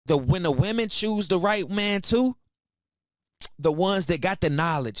when the women choose the right man too, the ones that got the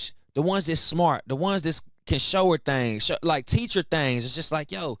knowledge, the ones that's smart, the ones that can show her things, like teach her things. It's just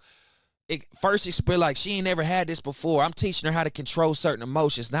like, yo, first experience, like she ain't never had this before. I'm teaching her how to control certain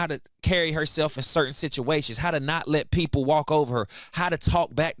emotions, how to carry herself in certain situations, how to not let people walk over her, how to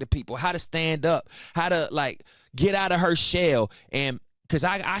talk back to people, how to stand up, how to like get out of her shell. And because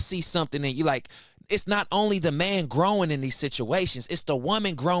I see something in you, like, it's not only the man growing in these situations, it's the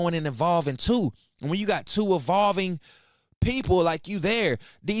woman growing and evolving too. And when you got two evolving people like you there,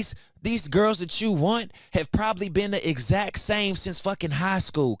 these girls that you want have probably been the exact same since fucking high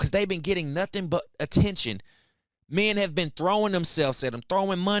school, because they've been getting nothing but attention. Men have been throwing themselves at them,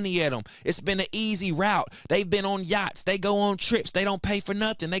 throwing money at them. It's been an easy route. They've been on yachts. They go on trips. They don't pay for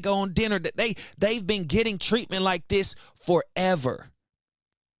nothing. They go on dinner. They've been getting treatment like this forever.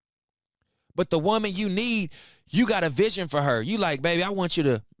 But the woman you need, you got a vision for her. You like, baby, I want you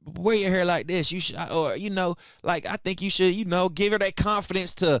to wear your hair like this. You should, or, you know, like, I think you should, you know, give her that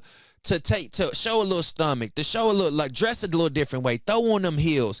confidence to show a little stomach, to show a little, like, dress a little different way, throw on them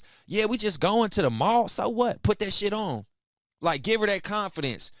heels. Yeah, we just going to the mall. So what? Put that shit on. Like, give her that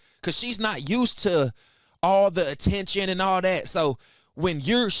confidence, because she's not used to all the attention and all that. So when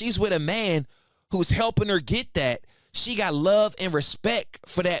she's with a man who's helping her get that, she got love and respect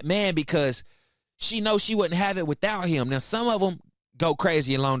for that man, because she knows she wouldn't have it without him. Now, some of them go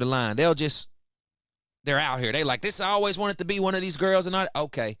crazy along the line. They're out here. They like, this, I always wanted to be one of these girls and all that.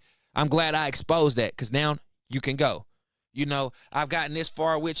 Okay, I'm glad I exposed that, because now you can go. You know, I've gotten this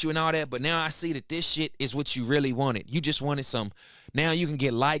far with you and all that, but now I see that this shit is what you really wanted. You just wanted some. Now you can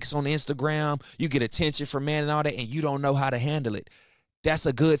get likes on Instagram. You get attention from men and all that, and you don't know how to handle it. That's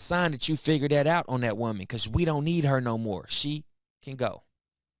a good sign that you figured that out on that woman, because we don't need her no more. She can go.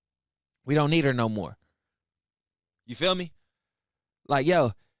 We don't need her no more. You feel me? Like,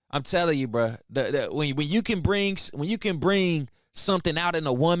 yo, I'm telling you, bro, when you can bring something out in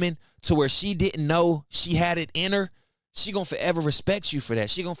a woman to where she didn't know she had it in her, she gonna forever respect you for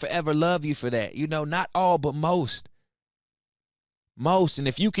that. She gonna forever love you for that. You know, not all, but most. And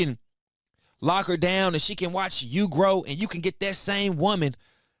if you can lock her down and she can watch you grow, and you can get that same woman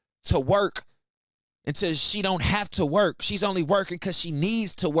to work until she don't have to work. She's only working because she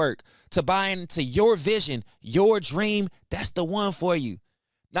needs to work to buy into your vision, your dream. That's the one for you.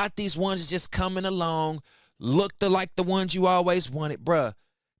 Not these ones just coming along, look like the ones you always wanted, bruh.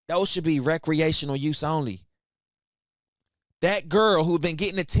 Those should be recreational use only. That girl who's been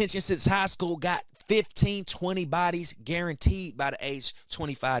getting attention since high school got 15, 20 bodies guaranteed by the age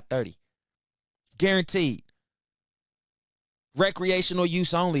 25, 30. Guaranteed. Recreational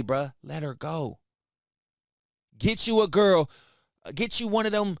use only, bruh. Let her go. Get you a girl, get you one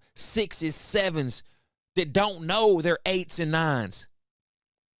of them 6s, 7s that don't know they're 8s and 9s.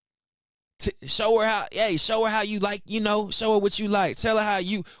 Show her how you like, you know, show her what you like. Tell her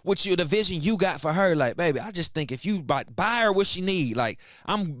the vision you got for her. Like, baby, I just think if you buy her what she need, like,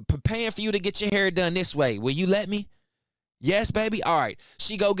 I'm preparing for you to get your hair done this way. Will you let me? Yes, baby. All right.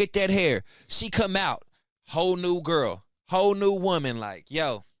 She go get that hair. She come out, whole new girl, whole new woman. Like,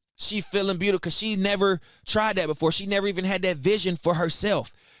 yo, she feeling beautiful because she never tried that before. She never even had that vision for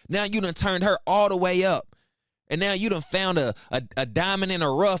herself. Now you done turned her all the way up. And now you done found a diamond in a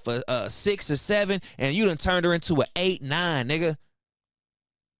rough, a 6 or 7, and you done turned her into an 8, 9, nigga.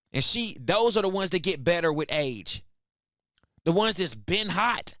 And those are the ones that get better with age. The ones that's been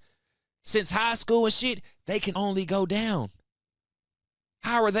hot since high school and shit, they can only go down.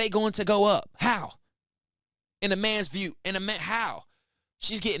 How are they going to go up? How? In a man's view, how?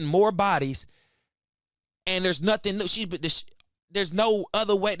 She's getting more bodies, and there's nothing new. There's no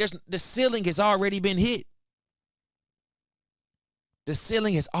other way. The ceiling has already been hit. The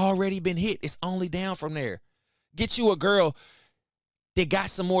ceiling has already been hit. It's only down from there. Get you a girl that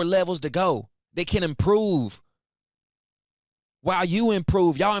got some more levels to go. They can improve while you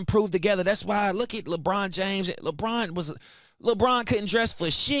improve. Y'all improve together. That's why I look at LeBron James. LeBron couldn't dress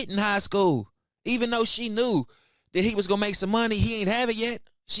for shit in high school. Even though she knew that he was going to make some money, he ain't have it yet.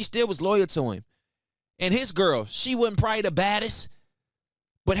 She still was loyal to him. And his girl, she wasn't probably the baddest,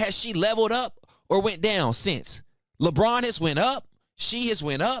 but has she leveled up or went down since? LeBron has went up. She has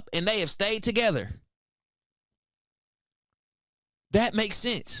went up, and they have stayed together. That makes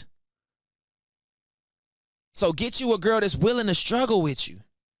sense. So get you a girl that's willing to struggle with you.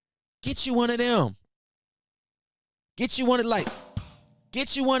 Get you one of them. Get you one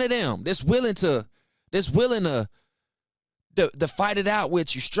of them that's willing to fight it out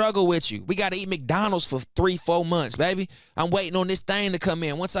with you, struggle with you. We got to eat McDonald's for 3-4 months, baby. I'm waiting on this thing to come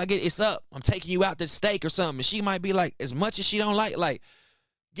in. Once I get it's up, I'm taking you out to steak or something. And she might be like, as much as she don't like,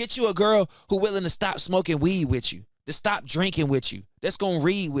 Get you a girl who willing to stop smoking weed with you, to stop drinking with you, that's going to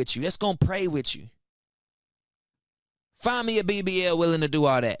read with you, that's going to pray with you. Find me a BBL willing to do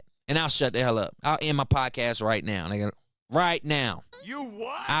all that, and I'll shut the hell up. I'll end my podcast right now, nigga. Right now. You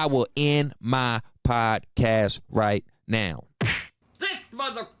what? I will end my podcast right now. This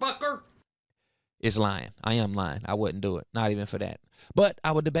motherfucker. It's lying. I am lying. I wouldn't do it. Not even for that. But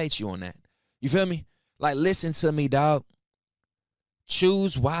I would debate you on that. You feel me? Like, listen to me, dog.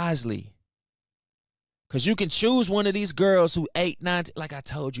 Choose wisely. Because you can choose one of these girls who 8, 9, like I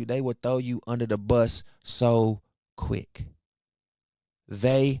told you, they will throw you under the bus so quick.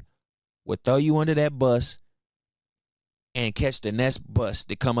 They would throw you under that bus and catch the next bus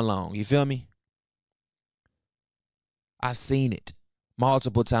that come along. You feel me? I've seen it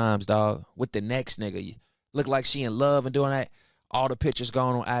multiple times, dog. With the next nigga. You look like she in love and doing that. All the pictures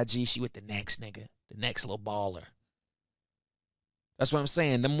going on IG. She with the next nigga. The next little baller. That's what I'm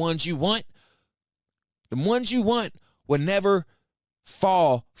saying. Them ones you want will never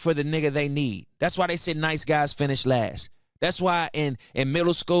fall for the nigga they need. That's why they said nice guys finish last. That's why in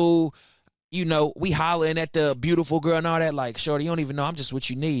middle school, you know, we hollering at the beautiful girl and all that. Like, shorty, you don't even know. I'm just what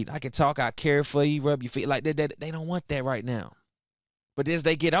you need. I can talk. I care for you. Rub your feet. Like, they don't want that right now. But as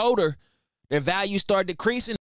they get older, their values start decreasing.